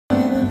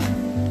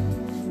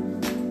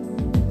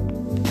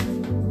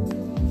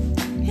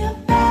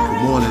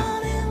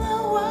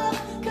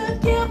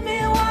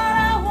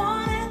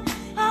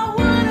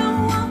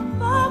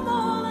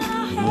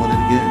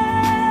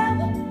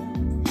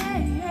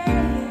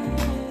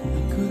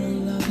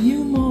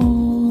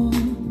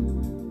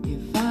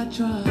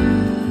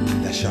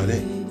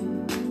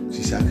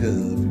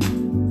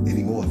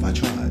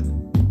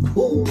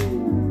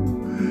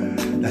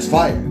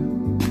fire.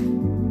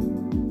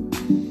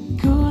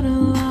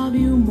 Gonna love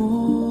you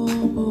more,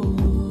 boy.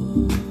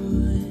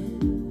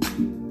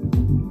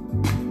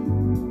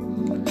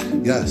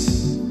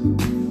 Yes.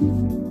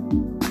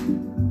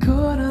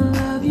 Gonna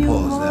love you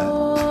Pause that.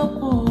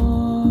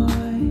 more, boy.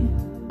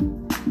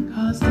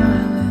 'Cause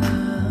darling,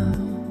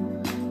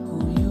 I'm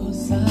on your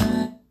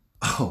side.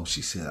 Oh,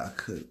 she said I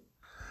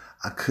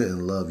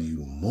couldn't love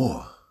you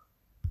more.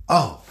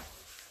 Oh,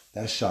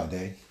 that's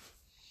Sade.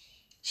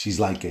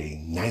 She's like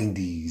a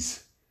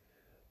 90s,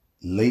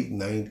 late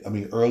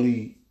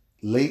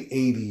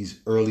 80s,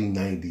 early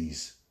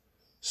 90s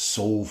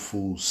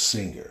soulful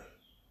singer.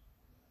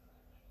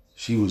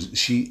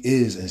 She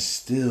is and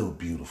still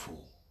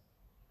beautiful.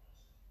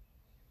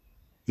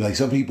 Like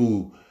some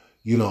people,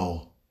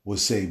 would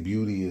say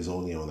beauty is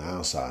only on the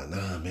outside.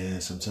 Nah,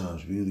 man,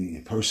 sometimes beauty,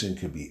 a person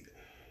could be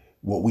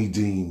what we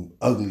deem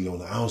ugly on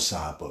the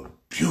outside, but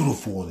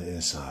beautiful on the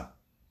inside.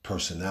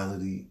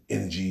 Personality,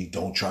 energy,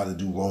 don't try to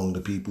do wrong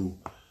to people.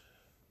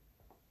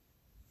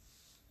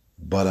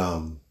 But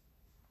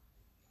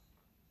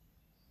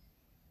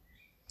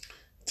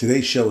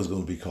today's show is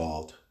going to be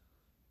called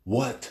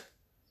What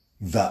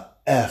the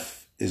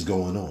F is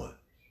Going On?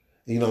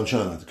 And, I'm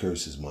trying not to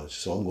curse as much,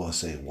 so I'm going to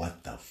say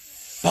what the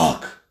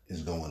fuck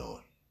is going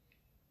on?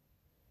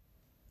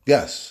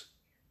 Yes,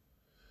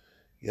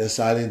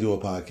 I didn't do a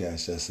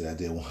podcast yesterday. I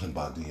did one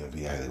about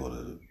DMV. I had to go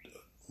to the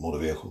motor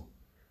vehicle.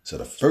 So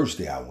the first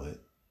day I went,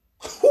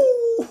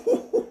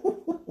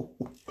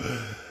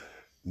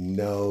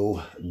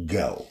 no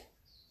go.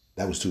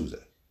 That was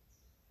Tuesday.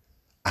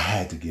 I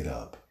had to get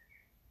up.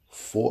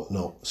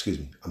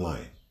 I'm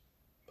lying.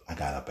 I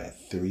got up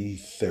at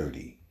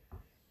 3:30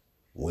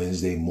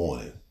 Wednesday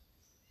morning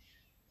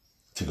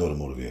to go to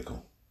motor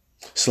vehicle.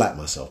 Slap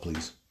myself,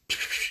 please.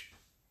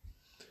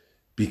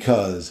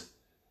 Because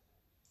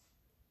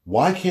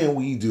why can't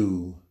we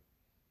do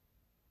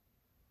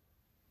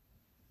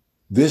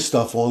this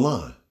stuff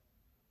online?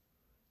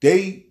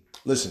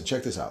 Listen,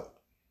 check this out.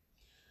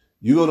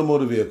 You go to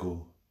motor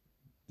vehicle.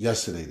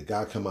 Yesterday, the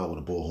guy come out with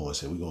a bullhorn and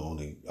said, we're going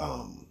to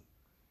only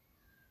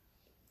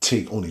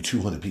take only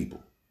 200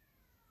 people,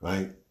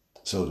 right?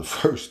 So the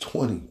first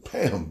 20,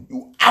 bam,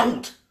 you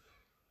out.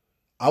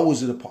 I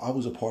was a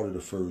part of the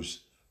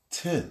first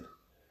 10.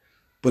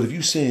 But if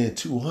you saying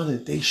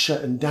 200, they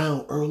shutting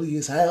down early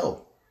as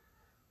hell.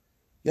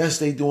 Yes,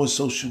 they doing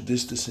social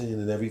distancing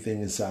and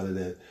everything inside of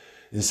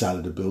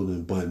the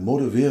building, but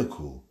motor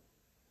vehicle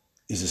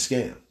is a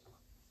scam.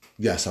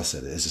 Yes, I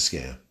said it. It's a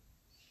scam.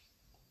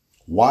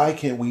 Why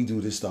can't we do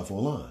this stuff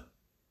online?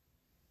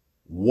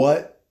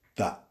 What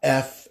the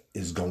F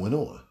is going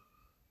on?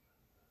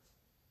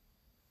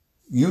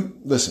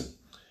 Listen,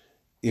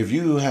 if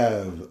you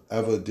have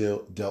ever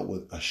dealt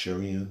with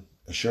Asurion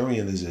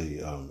is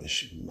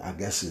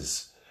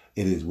it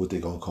is what they're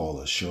going to call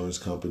an assurance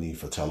company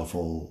for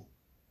telephone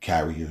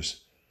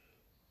carriers.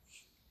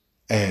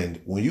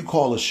 And when you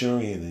call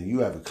Asurion and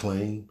you have a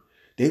claim,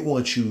 they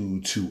want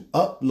you to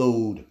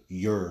upload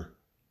your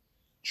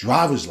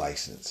driver's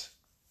license.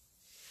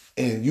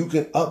 And you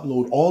can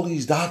upload all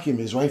these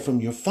documents right from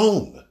your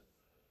phone.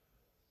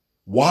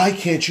 Why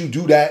can't you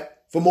do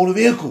that for motor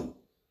vehicle?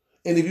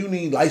 And if you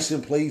need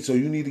license plates or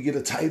you need to get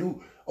a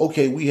title,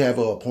 okay, we have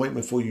an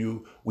appointment for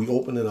you. We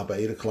open it up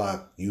at 8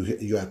 o'clock.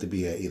 You have to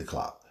be at 8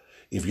 o'clock.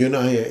 If you're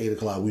not here at 8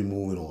 o'clock, we're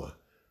moving on.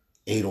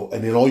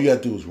 And then all you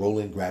have to do is roll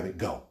in, grab it,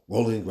 go.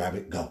 Roll in, grab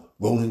it, go.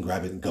 Roll in,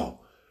 grab it, and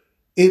go.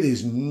 It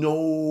is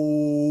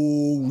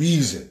no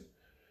reason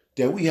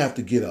that we have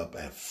to get up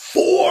at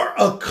 4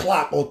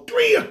 o'clock or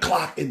 3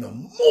 o'clock in the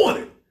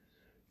morning.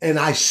 And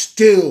I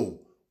still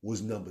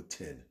was number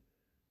 10.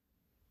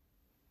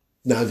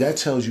 Now that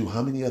tells you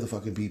how many other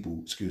fucking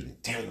people,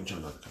 damn, I'm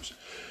trying not to curse.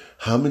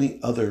 How many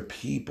other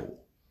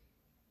people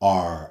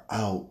are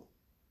out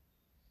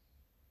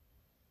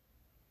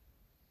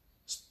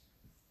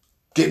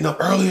getting up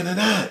earlier than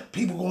that?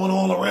 People going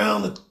all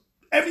around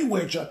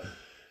everywhere.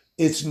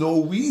 It's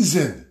no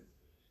reason.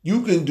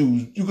 You could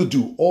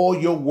do all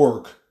your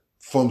work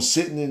from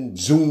sitting in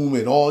Zoom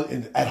and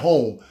at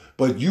home,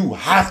 but you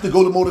have to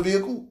go to motor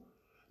vehicle.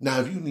 Now,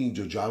 if you need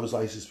your driver's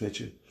license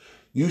picture,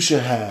 you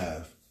should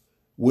have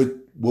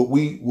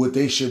what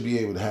they should be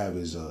able to have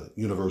is a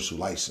universal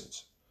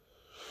license.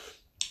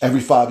 Every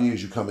 5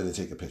 years, you come in and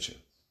take a picture,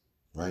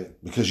 right?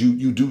 Because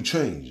you do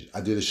change. I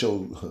did a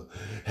show,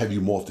 have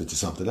you morphed into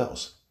something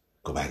else?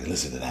 Go back and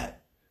listen to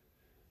that.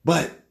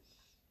 But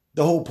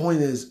the whole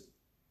point is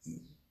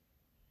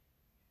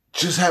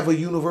just have a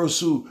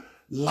universal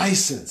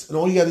license. And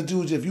all you got to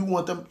do is, if you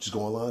want them, just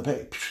go online and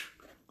pay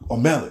or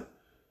mail it.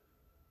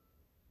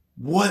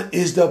 What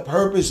is the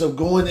purpose of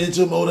going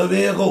into motor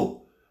vehicle?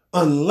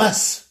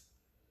 Unless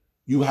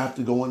you have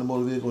to go in the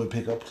motor vehicle and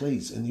pick up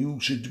plates, and you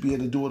should be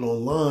able to do it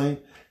online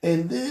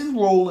and then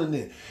roll in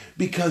there.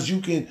 Because you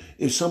can,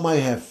 if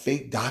somebody have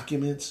fake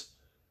documents,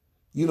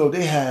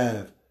 they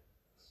have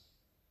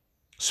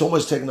so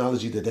much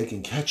technology that they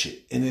can catch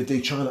it. And if they're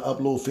trying to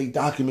upload fake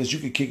documents, you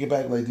can kick it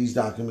back like these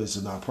documents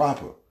are not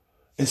proper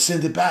and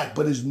send it back.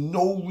 But there's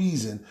no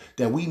reason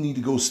that we need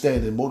to go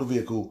stand in motor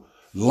vehicle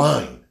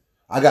line.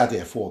 I got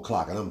there at 4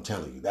 o'clock, and I'm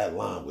telling you, that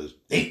line was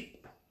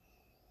deep.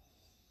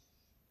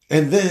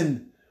 And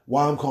then,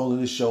 why I'm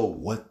calling this show,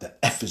 What the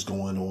F is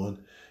Going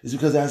On, is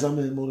because as I'm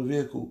in a motor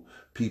vehicle,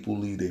 people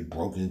leave their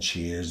broken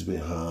chairs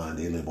behind.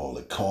 They leave all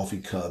their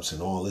coffee cups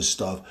and all this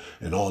stuff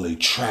and all their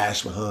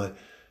trash behind.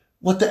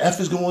 What the F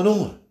is going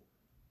on?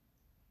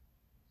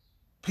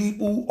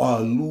 People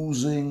are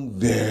losing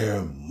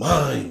their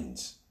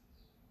minds.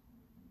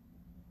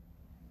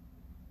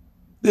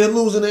 They're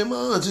losing their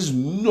minds. There's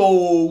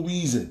no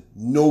reason.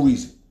 No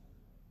reason.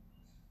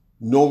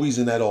 No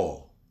reason at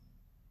all.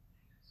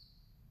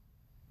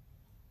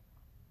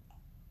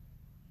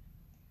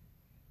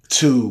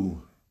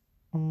 To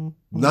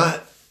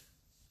not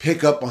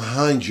pick up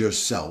behind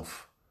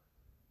yourself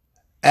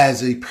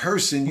as a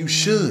person you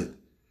should.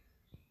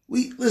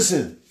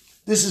 Listen,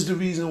 this is the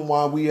reason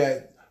why we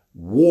at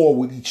war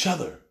with each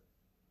other.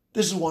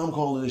 This is why I'm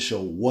calling this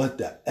show, What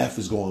the F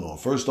is Going On?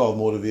 First off,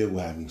 motor vehicle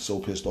had me so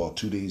pissed off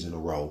 2 days in a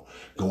row,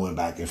 going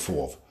back and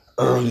forth,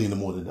 early in the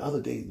morning. The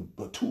other day,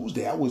 but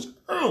Tuesday, I was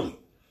early.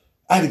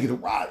 I had to get a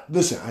ride.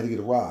 Listen, I had to get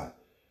a ride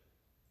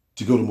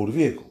to go to motor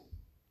vehicle.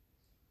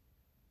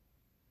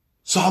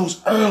 So I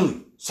was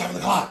early, 7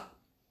 o'clock.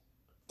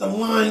 The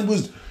line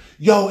was,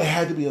 it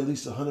had to be at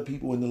least 100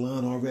 people in the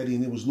line already,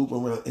 and it was looping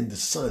around in the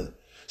sun.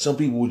 Some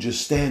people were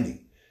just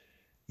standing.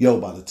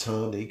 By the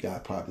time they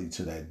got probably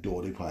to that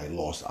door, they probably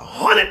lost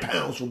 100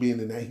 pounds from being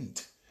in that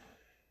heat.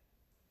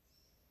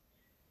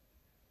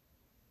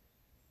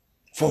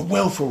 For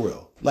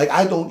real. Like,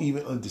 I don't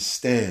even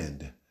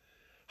understand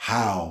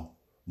how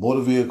motor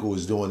vehicle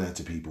is doing that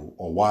to people,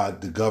 or why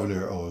the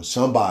governor or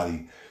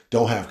somebody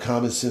don't have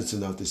common sense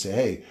enough to say,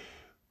 hey,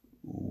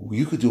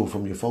 you could do it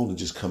from your phone and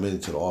just come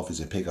into the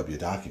office and pick up your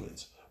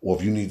documents. Or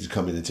if you need to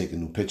come in and take a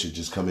new picture,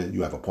 just come in.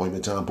 You have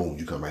appointment time, boom,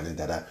 you come right in.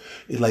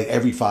 It's like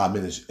every 5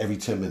 minutes, every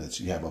 10 minutes,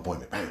 you have an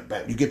appointment. Bam,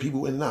 bam. You get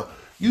people in and out.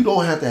 You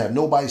don't have to have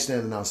nobody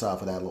standing outside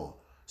for that long.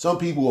 Some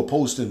people are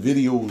posting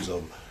videos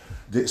of.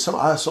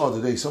 I saw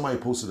today somebody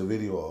posted a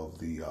video of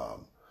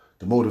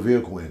the motor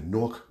vehicle in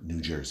Newark,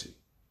 New Jersey.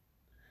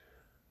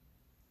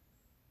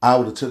 I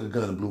would have took a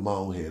gun and blew my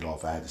own head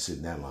off. I had to sit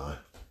in that line.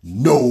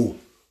 No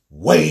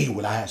way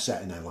would I have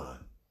sat in that line.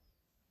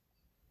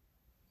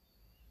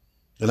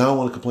 And I don't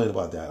want to complain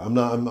about that. I'm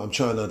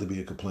trying not to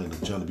be a complainer.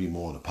 I'm trying to be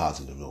more on a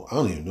positive note. I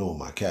don't even know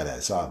my cat at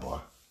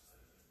sidebar.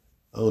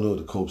 I don't know what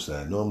the cope's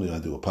at. Normally when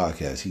I do a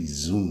podcast, he's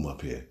Zoom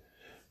up here.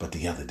 But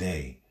the other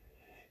day,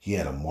 he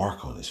had a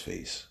mark on his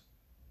face.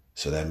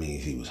 So that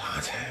means he was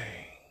hunting.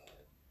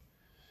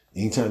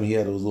 Anytime he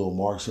had those little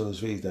marks on his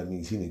face, that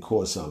means he didn't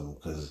caught something,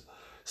 because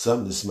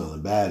something is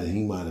smelling bad and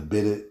he might have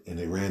bit it and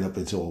it ran up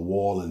into a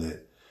wall in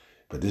it.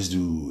 But this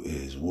dude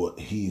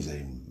he's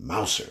a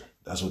mouser.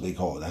 That's what they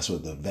call it. That's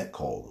what the vet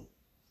called him.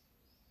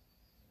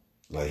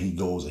 Like, he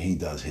goes and he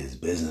does his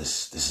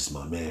business. This is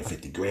my man,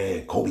 50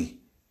 grand, Kobe.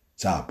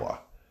 Sidebar.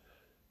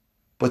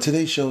 But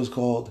today's show is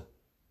called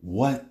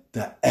What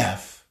the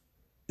F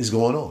is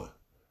Going On?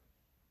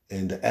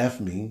 And the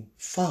F mean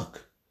fuck.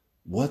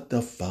 What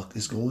the fuck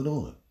is going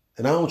on?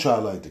 And I don't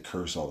try to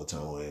curse all the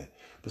time on air,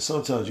 but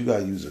sometimes you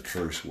gotta use a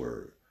curse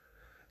word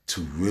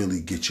to really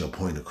get your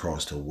point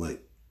across to what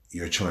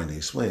you're trying to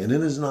explain. And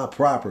it is not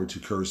proper to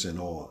curse in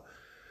all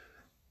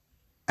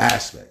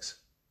aspects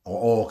or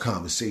all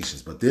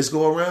conversations. But this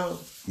go around,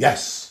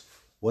 yes,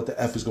 what the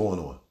F is going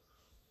on?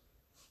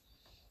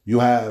 You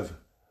have,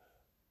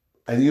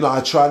 and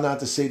I try not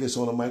to say this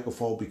on a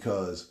microphone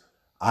because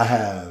I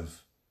have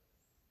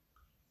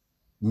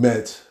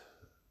met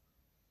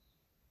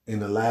in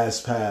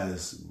the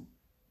past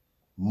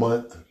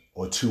month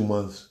or 2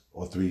 months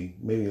or 3,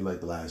 maybe like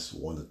the last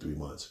 1 to 3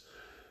 months,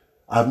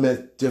 I've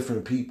met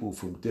different people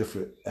from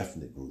different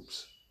ethnic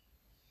groups.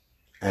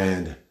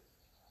 And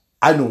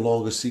I no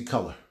longer see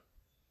color.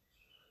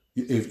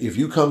 If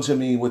you come to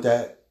me with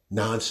that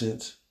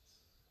nonsense,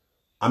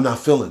 I'm not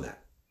feeling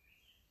that.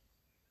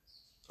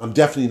 I'm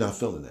definitely not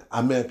feeling that.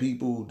 I met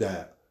people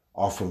that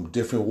are from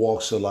different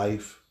walks of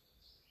life,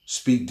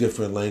 speak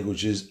different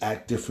languages,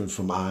 act different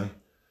from I.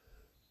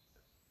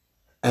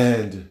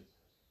 And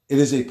it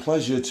is a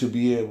pleasure to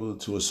be able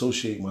to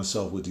associate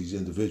myself with these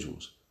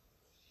individuals.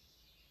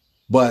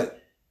 But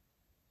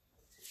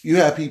you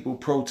have people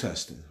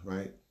protesting,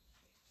 right?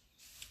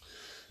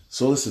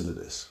 So listen to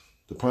this.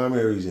 The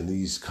primaries in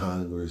these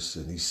Congress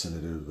and these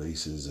senator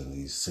races and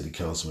these city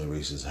councilman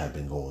races have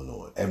been going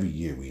on. Every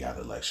year we have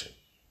an election,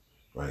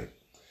 right?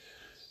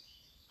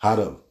 How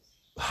do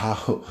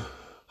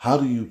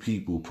you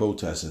people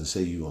protest and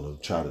say you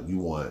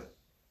want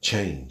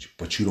change,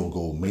 but you don't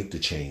go make the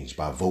change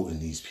by voting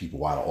these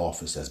people out of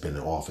office that's been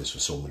in office for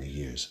so many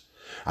years?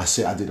 I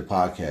did a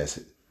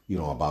podcast,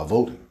 about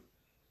voting.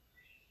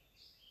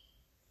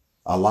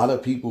 A lot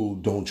of people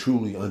don't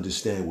truly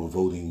understand what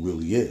voting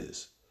really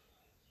is.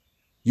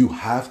 You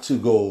have to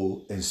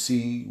go and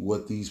see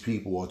what these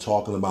people are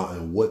talking about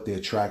and what their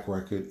track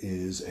record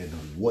is and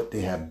what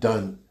they have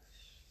done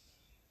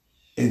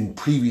in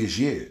previous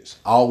years.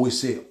 I always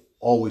say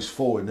always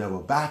forward, never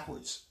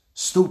backwards.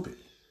 Stupid.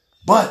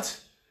 But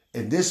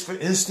in this, for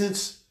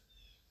instance,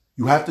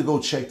 You have to go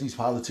check these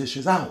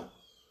politicians out.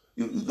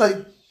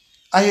 Like,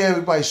 I hear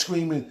everybody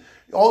screaming,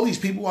 all these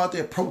people out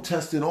there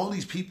protesting, all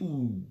these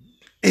people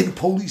in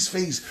police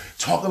face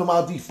talking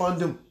about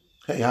defunding.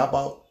 Hey, how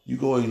about you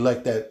go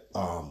elect that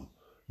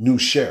new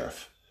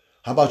sheriff?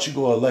 How about you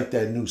go elect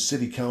that new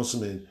city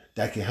councilman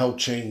that can help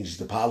change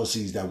the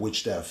policies that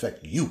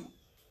affect you?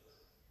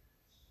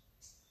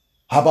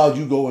 How about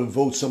you go and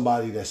vote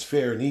somebody that's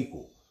fair and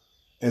equal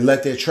and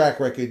let their track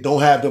record,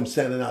 don't have them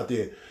standing out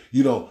there.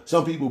 You know,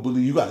 some people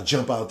believe you got to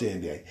jump out there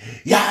and be like,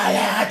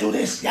 yeah, I do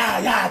this,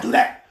 yeah, I do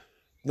that.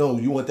 No,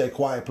 you want that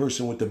quiet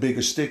person with the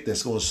bigger stick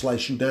that's going to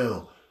slice you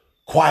down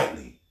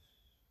quietly.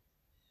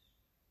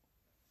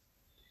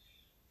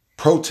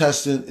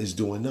 Protesting is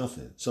doing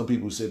nothing. Some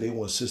people say they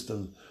want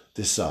racism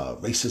to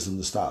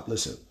stop.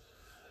 Listen,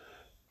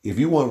 if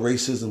you want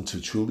racism to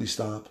truly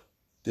stop,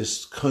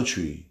 this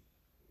country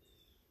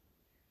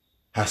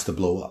has to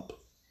blow up.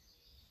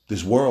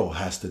 This world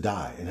has to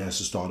die and has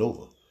to start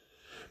over.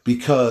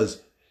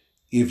 Because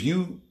if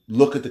you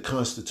look at the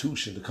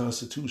Constitution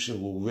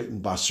was written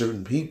by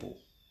certain people.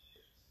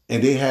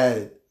 And they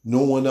had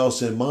no one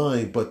else in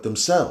mind but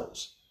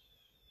themselves.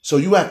 So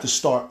you have to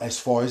start as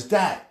far as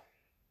that.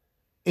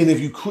 And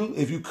if you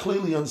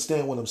clearly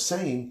understand what I'm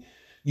saying,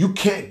 you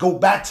can't go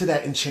back to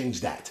that and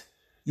change that.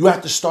 You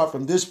have to start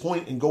from this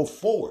point and go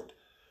forward.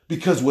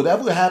 Because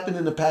whatever happened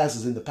in the past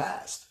is in the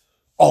past.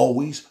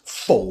 Always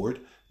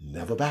forward,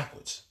 never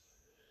backwards.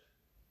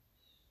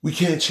 We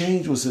can't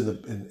change what's in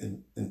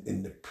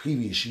the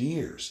previous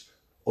years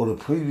or the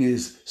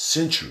previous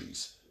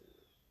centuries.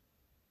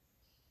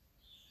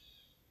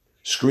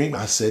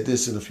 I said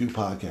this in a few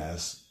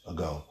podcasts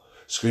ago.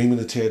 Screaming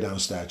to tear down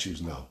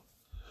statues, no.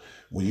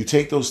 When you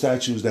take those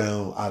statues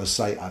down, out of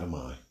sight, out of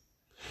mind.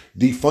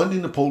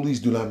 Defunding the police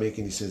do not make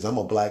any sense. I'm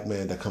a black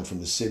man that come from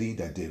the city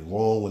that did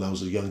wrong when I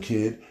was a young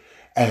kid.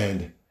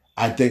 And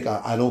I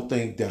don't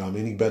think that I'm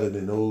any better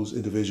than those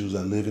individuals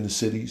that live in the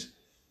cities.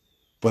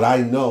 But I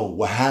know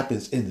what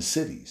happens in the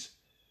cities.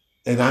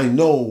 And I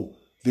know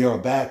there are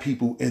bad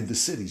people in the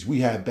cities.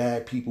 We have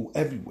bad people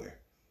everywhere.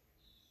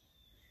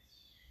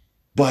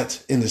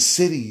 But in the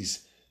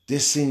cities,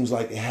 this seems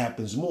like it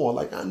happens more.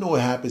 Like, I know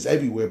it happens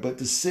everywhere, but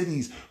the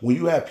cities, when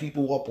you have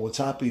people up on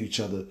top of each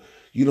other,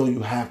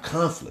 you have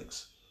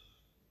conflicts.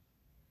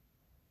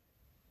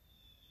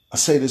 I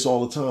say this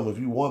all the time. If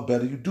you want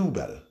better, you do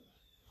better.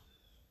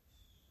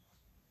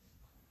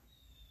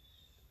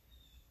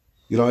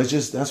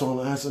 That's what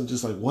I'm asking.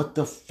 Just like, what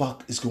the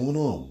fuck is going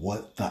on?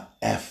 What the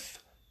F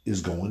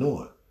is going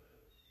on?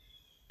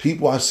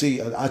 People I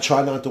see, I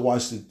try not to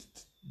watch the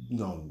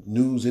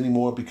news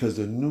anymore because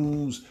the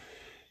news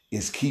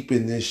is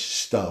keeping this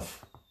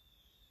stuff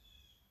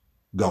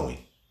going.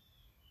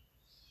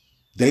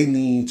 They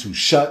need to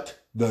shut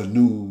the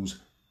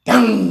news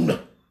down.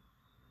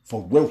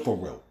 For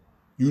real.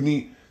 You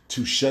need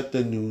to shut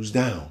the news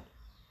down.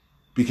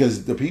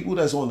 Because the people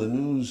that's on the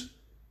news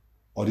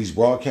or these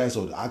broadcasts,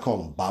 or I call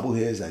them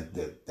bobbleheads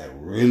that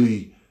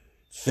really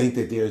think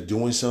that they're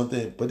doing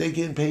something, but they're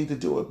getting paid to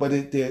do it.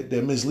 But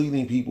they're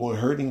misleading people and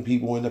hurting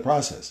people in the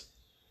process.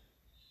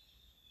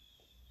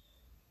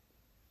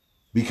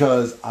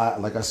 Because,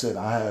 like I said,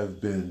 I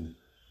have been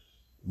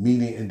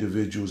meeting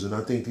individuals, and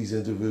I think these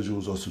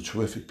individuals are some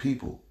terrific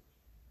people.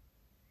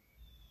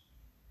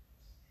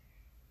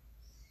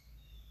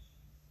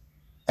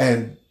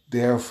 And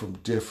they're from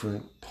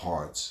different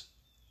parts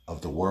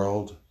of the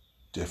world,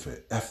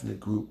 different ethnic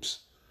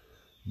groups,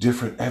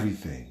 different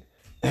everything.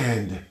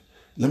 And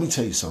let me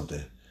tell you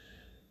something.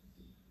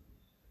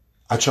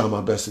 I try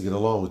my best to get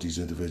along with these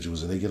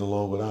individuals, and they get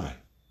along with I.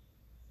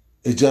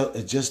 It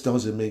just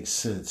doesn't make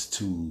sense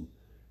to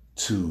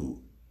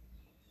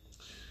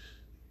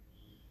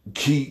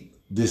keep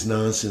this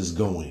nonsense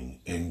going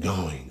and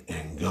going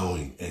and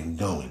going and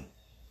going.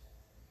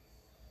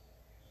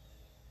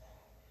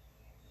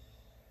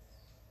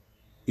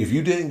 If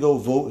you didn't go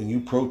vote and you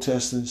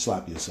protesting,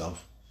 slap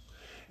yourself.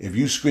 If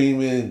you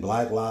screaming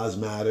Black Lives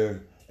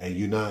Matter and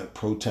you're not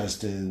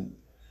protesting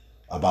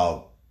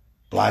about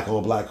black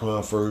on black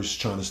crime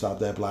first, trying to stop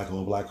that black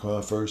on black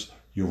crime first,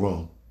 you're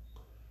wrong.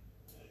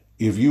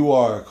 If you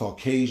are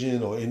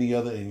Caucasian or any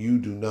other and you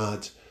do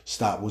not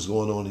stop what's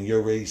going on in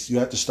your race, you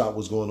have to stop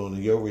what's going on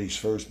in your race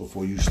first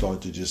before you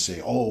start to just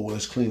say, oh,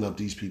 let's clean up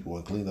these people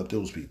and clean up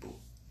those people.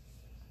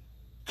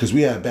 Because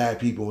we have bad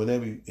people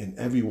in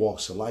every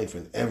walks of life,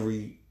 in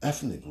every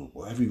ethnic group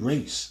or every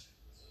race.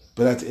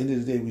 But at the end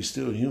of the day, we're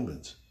still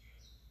humans.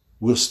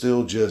 We're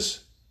still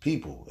just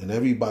people. And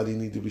everybody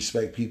needs to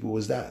respect people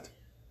as that.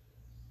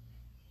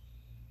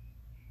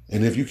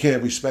 And if you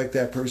can't respect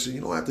that person,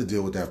 you don't have to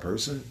deal with that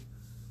person.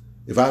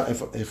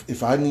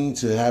 If I need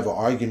to have an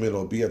argument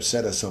or be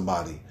upset at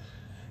somebody,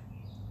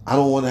 I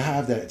don't want to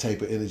have that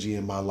type of energy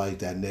in my life,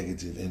 that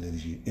negative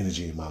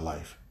energy in my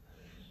life.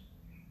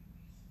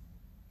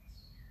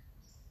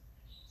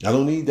 I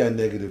don't need that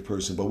negative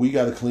person, but we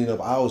got to clean up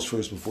ours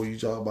first before you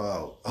talk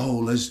about, oh,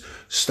 let's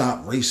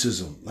stop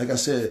racism. Like I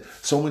said,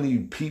 so many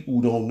people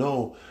don't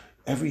know.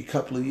 Every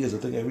couple of years, I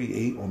think every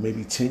 8 or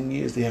maybe 10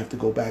 years, they have to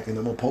go back, and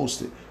I'm going to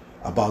post it.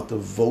 about the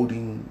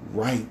Voting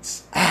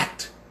Rights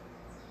Act.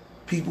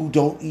 People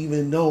don't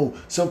even know.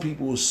 Some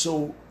people are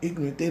so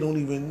ignorant, they don't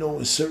even know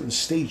in certain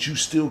states you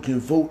still can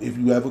vote if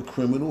you have a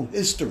criminal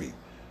history.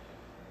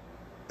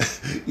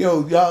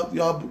 Yo,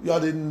 y'all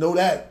didn't know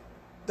that.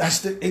 That's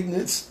the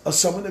ignorance of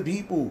some of the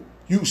people.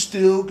 You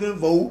still can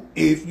vote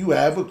if you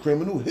have a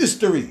criminal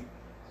history.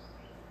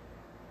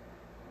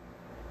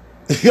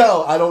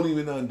 Yo, I don't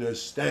even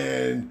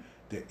understand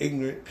the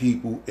ignorant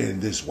people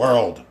in this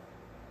world.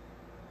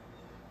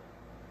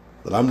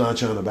 But I'm not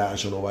trying to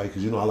bash on nobody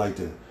because, I like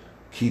to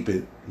keep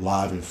it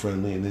live and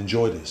friendly and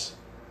enjoy this.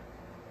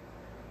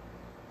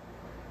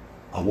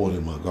 I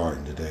watered my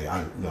garden today.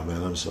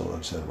 I'm so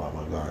upset about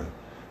my garden.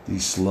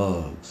 These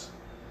slugs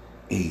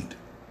ate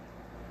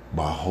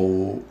my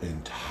whole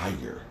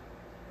entire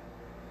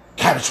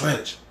cabbage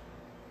ranch.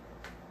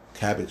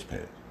 Cabbage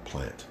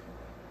plant.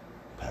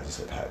 I just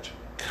said patch.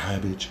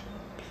 Cabbage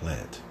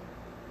plant.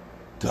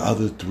 The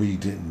other 3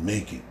 didn't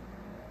make it.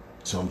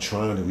 So I'm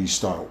trying to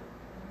restart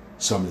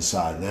some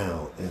inside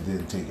now and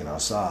then take it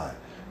outside.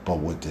 But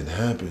what didn't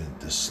happen,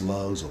 the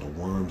slugs or the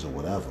worms or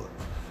whatever,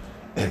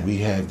 and we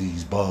have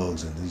these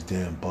bugs, and these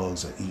damn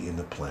bugs are eating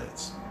the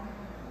plants.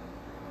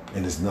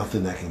 And there's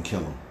nothing that can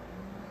kill them.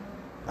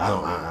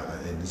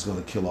 And it's going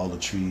to kill all the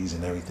trees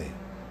and everything.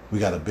 We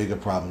got a bigger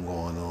problem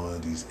going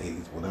on,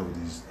 whatever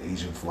these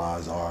Asian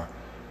flies are,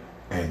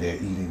 and they're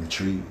eating the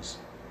trees.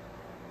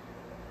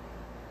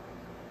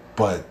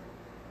 But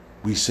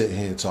we sit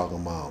here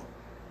talking about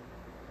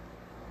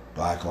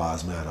Black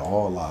Lives Matter,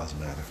 all lives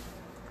matter.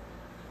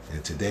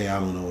 And today, I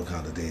don't know what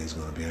kind of day it's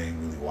going to be. I ain't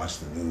really watched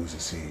the news to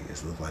see.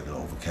 It looks like an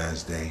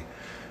overcast day.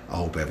 I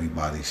hope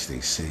everybody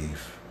stays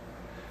safe.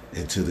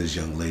 And to this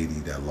young lady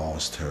that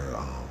lost her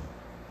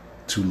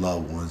 2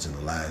 loved ones in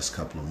the last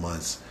couple of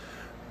months,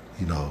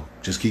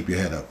 just keep your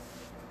head up.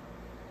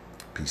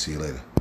 Peace. See you later.